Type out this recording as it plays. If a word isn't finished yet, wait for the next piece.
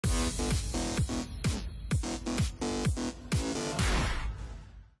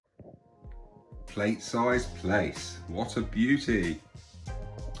plate size Plaice. What a beauty.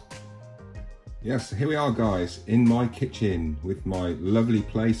 Yes, here we are guys, in my kitchen with my lovely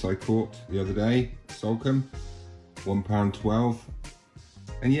Plaice I caught the other day, Salcombe, £1.12.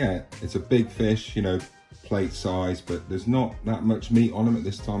 And yeah, it's a big fish, you know, plate size, but there's not that much meat on them at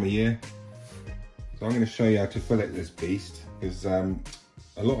this time of year. So I'm going to show you how to fillet this beast, because a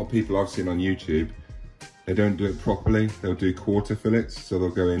lot of people I've seen on YouTube, they don't do it properly. They'll do quarter fillets, so they'll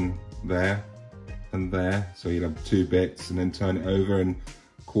go in there and there. So you'll have two bits and then turn it over and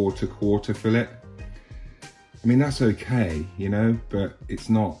quarter fillet. I mean, that's okay, you know, but it's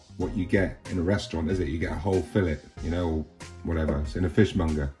not what you get in a restaurant, is it? You get a whole fillet, you know, or whatever. It's in a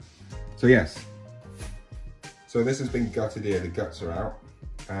fishmonger. So yes. So this has been gutted here, the guts are out,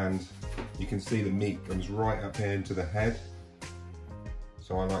 and you can see the meat comes right up here into the head.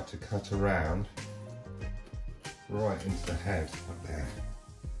 So I like to cut around right into the head up there,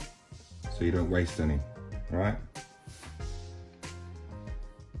 so you don't waste any, right?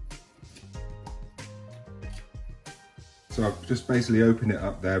 So I've just basically opened it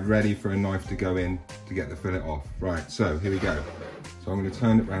up there, ready for a knife to go in to get the fillet off. Right, so here we go. So I'm going to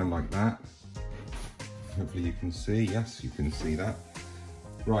turn it around like that. Hopefully you can see, yes, you can see that.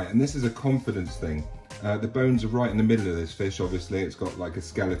 Right, and this is a confidence thing. The bones are right in the middle of this fish, obviously. It's got like a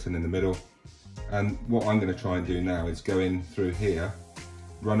skeleton in the middle. And what I'm going to try and do now is go in through here,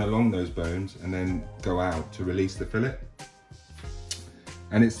 run along those bones, and then go out to release the fillet.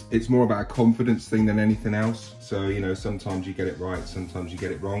 And it's more about a confidence thing than anything else. So, you know, sometimes you get it right, sometimes you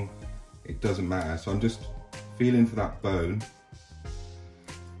get it wrong. It doesn't matter. So I'm just feeling for that bone.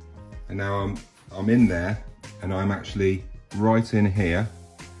 And now I'm in there, and I'm actually right in here,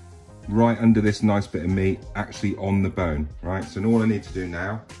 right under this nice bit of meat, actually on the bone, right? So all I need to do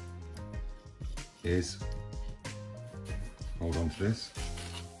now is hold on to this.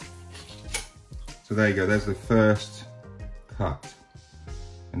 So there you go, there's the first cut.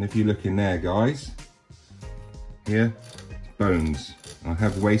 And if you look in there, guys, here, bones. I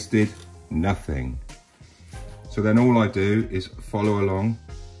have wasted nothing. So then all I do is follow along,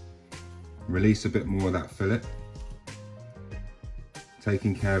 release a bit more of that fillet,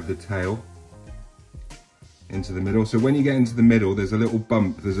 taking care of the tail into the middle. So when you get into the middle, there's a little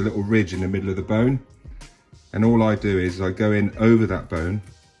bump, there's a little ridge in the middle of the bone. And all I do is I go in over that bone,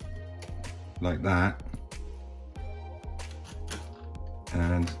 like that.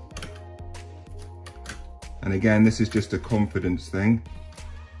 And again, this is just a confidence thing.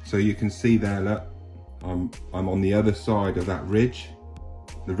 So you can see there, look, I'm on the other side of that ridge,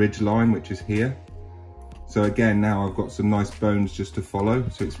 the ridge line, which is here. So again, now I've got some nice bones just to follow,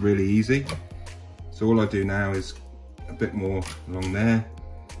 so it's really easy. So all I do now is a bit more along there,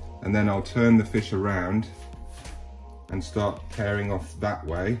 and then I'll turn the fish around and start tearing off that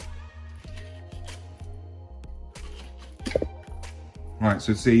way. Right,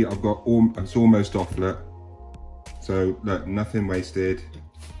 so see, I've got it's almost off, look. So look, nothing wasted.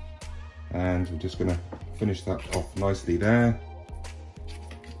 And I'm just gonna finish that off nicely there.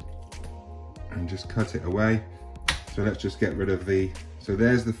 And just cut it away. So let's just get rid of so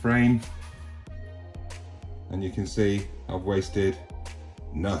there's the frame. And you can see I've wasted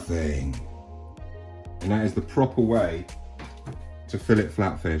nothing. And that is the proper way to fillet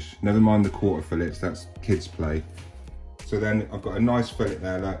flatfish. Never mind the quarter fillets, that's kids play. So then I've got a nice fillet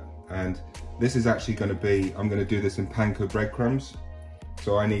there, look, and this is actually going to be, I'm going to do this in Panko breadcrumbs.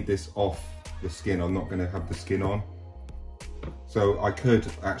 So I need this off the skin, I'm not going to have the skin on. So I could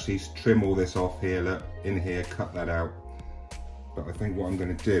actually trim all this off here, look, in here, cut that out. But I think what I'm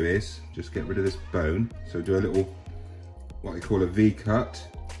going to do is just get rid of this bone. So do a little, what they call a V cut,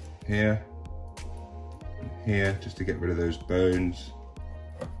 here, and here, just to get rid of those bones.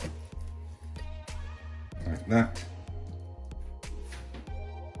 Like that.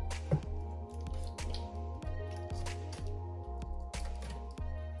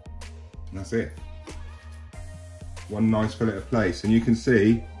 And that's it. One nice fillet of Plaice, and you can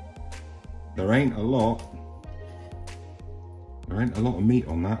see there ain't a lot of meat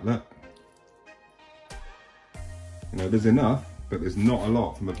on that, look. You know, there's enough, but there's not a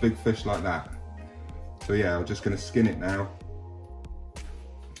lot from a big fish like that. So yeah, I'm just gonna skin it now.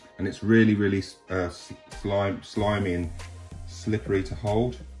 And it's really, really slimy and slippery to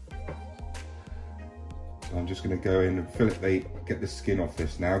hold. So I'm just gonna go in and get the skin off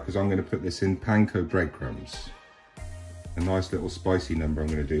this now, because I'm gonna put this in Panko breadcrumbs. A nice little spicy number I'm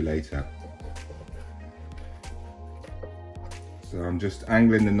gonna do later. So I'm just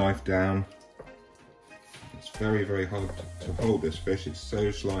angling the knife down. It's very, very hard to hold this fish, it's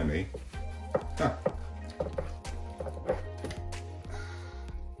so slimy. Ah.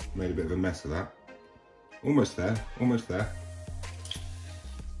 Made a bit of a mess of that. Almost there, almost there.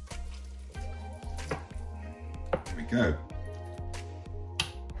 There we go.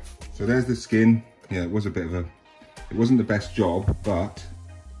 So there's the skin. Yeah, it was a bit of a, it wasn't the best job, but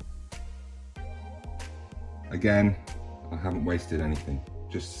again, I haven't wasted anything,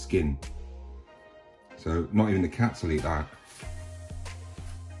 just skin. So not even the cats will eat that.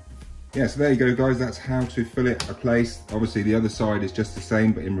 Yeah, so there you go guys, that's how to fillet a plaice. Obviously the other side is just the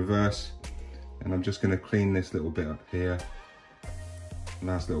same but in reverse. And I'm just going to clean this little bit up here.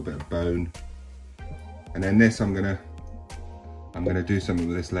 Last little bit of bone. And then this I'm gonna do something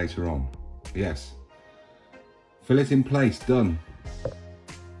with this later on. Yes. Fillet in place, done.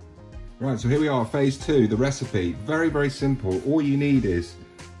 Right, so here we are, phase 2, the recipe. Very, very simple. All you need is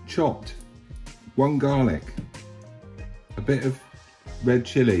chopped 1 garlic, a bit of red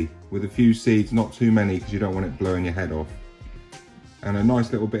chilli with a few seeds, not too many because you don't want it blowing your head off, and a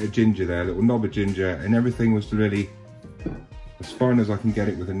nice little bit of ginger there, a little knob of ginger, and everything was really as fine as I can get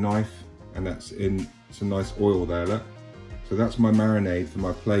it with a knife, and that's in some nice oil there, look. So that's my marinade for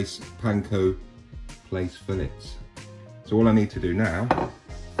my Plaice Panko Plaice fillets. So all I need to do now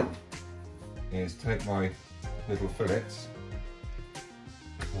is take my little fillets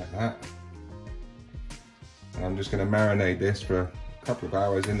like that, and I'm just going to marinate this for a couple of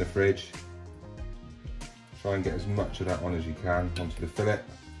hours in the fridge. Try and get as much of that on as you can onto the fillet.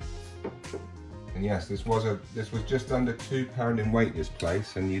 And yes, this was just under £2 in weight, this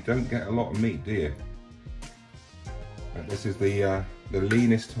Plaice, and you don't get a lot of meat, do you? But this is the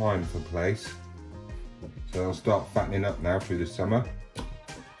leanest time for Plaice, so I'll start fattening up now through the summer.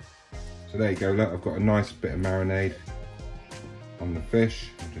 So there you go, look, I've got a nice bit of marinade on the fish.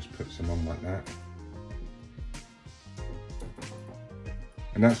 I'll just put some on like that.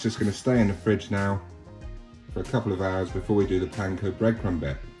 And that's just going to stay in the fridge now for a couple of hours before we do the Panko breadcrumb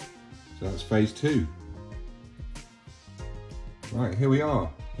bit. So that's phase 2. Right, here we are.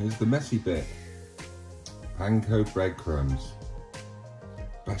 Here's the messy bit. Panko breadcrumbs.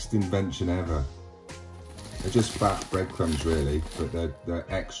 Best invention ever. They're just fat breadcrumbs really, but they're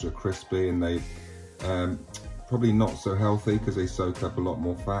extra crispy, and they probably not so healthy because they soak up a lot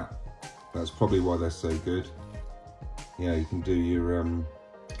more fat. That's probably why they're so good. Yeah, you can do your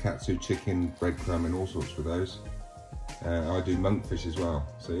katsu chicken breadcrumb and all sorts for those. I do monkfish as well,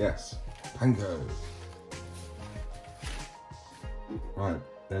 so yes, Panko. Right,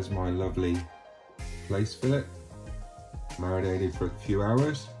 there's my lovely Plaice fillet, marinated for a few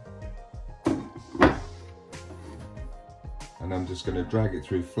hours. And I'm just going to drag it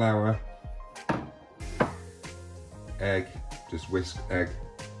through flour, egg, just whisk egg,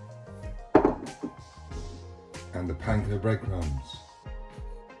 and the Panko breadcrumbs.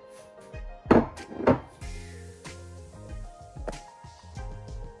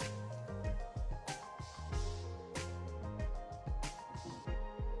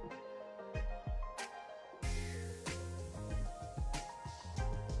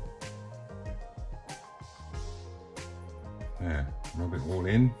 There, rub it all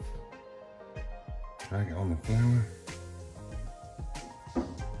in, drag it on the flour,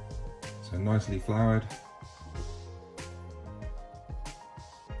 so nicely floured.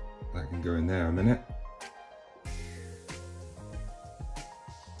 That can go in there a minute.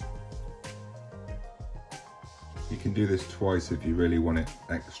 You can do this twice if you really want it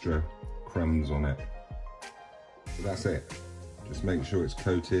extra crumbs on it. So that's it, just make sure it's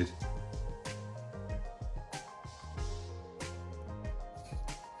coated.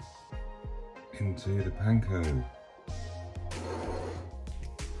 Into the Panko.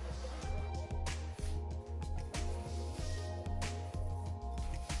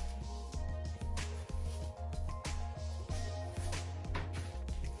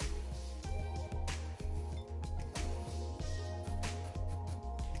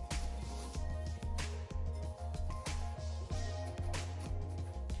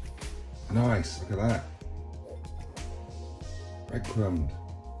 Nice, look at that. Breadcrumbed.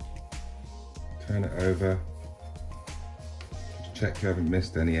 Turn it over. Just check you haven't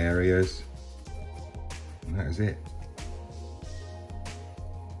missed any areas. And that is it.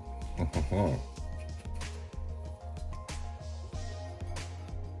 Ho, ho, ho.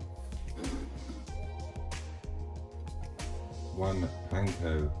 One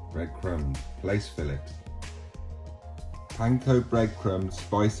Panko breadcrumb Plaice fillet. Panko breadcrumb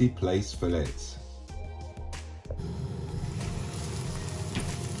spicy Plaice fillets.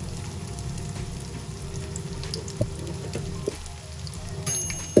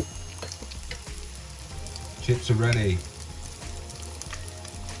 Chips are ready.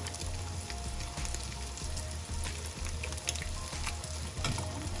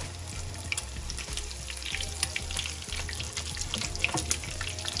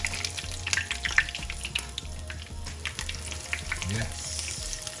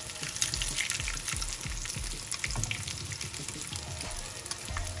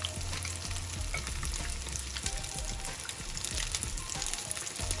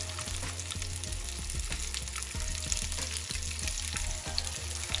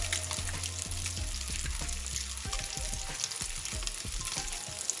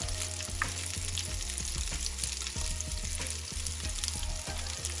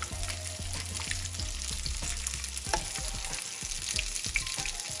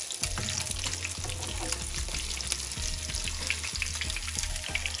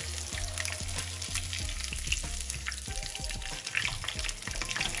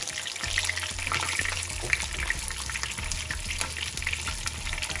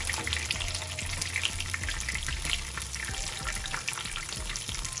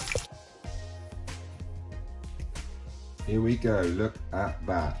 Here we go, look at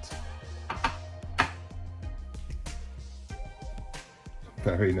that.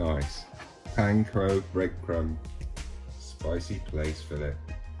 Very nice. Panko breadcrumb, spicy Plaice fillet.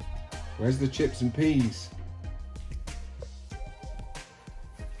 Where's the chips and peas?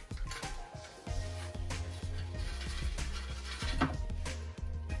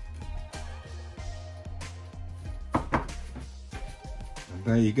 And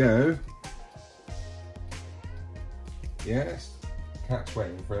there you go. Yes, cat's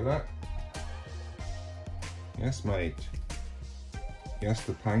waiting for that. Yes, mate. Yes,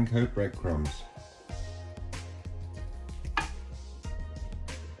 the Panko breadcrumbs.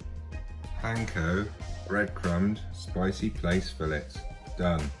 Panko breadcrumbed spicy Plaice fillets.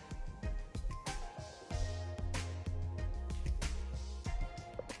 Done.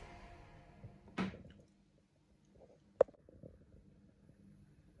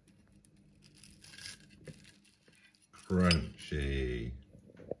 Crunchy.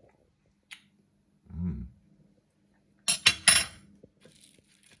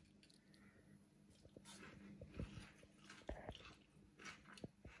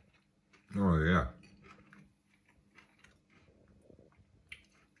 Oh yeah.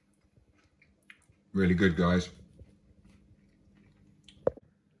 Really good, guys.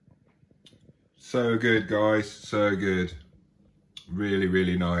 So good, guys. So good. Really,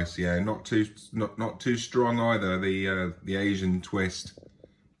 really nice. Yeah, not too strong either. The Asian twist.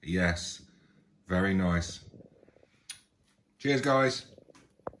 Yes, very nice. Cheers, guys.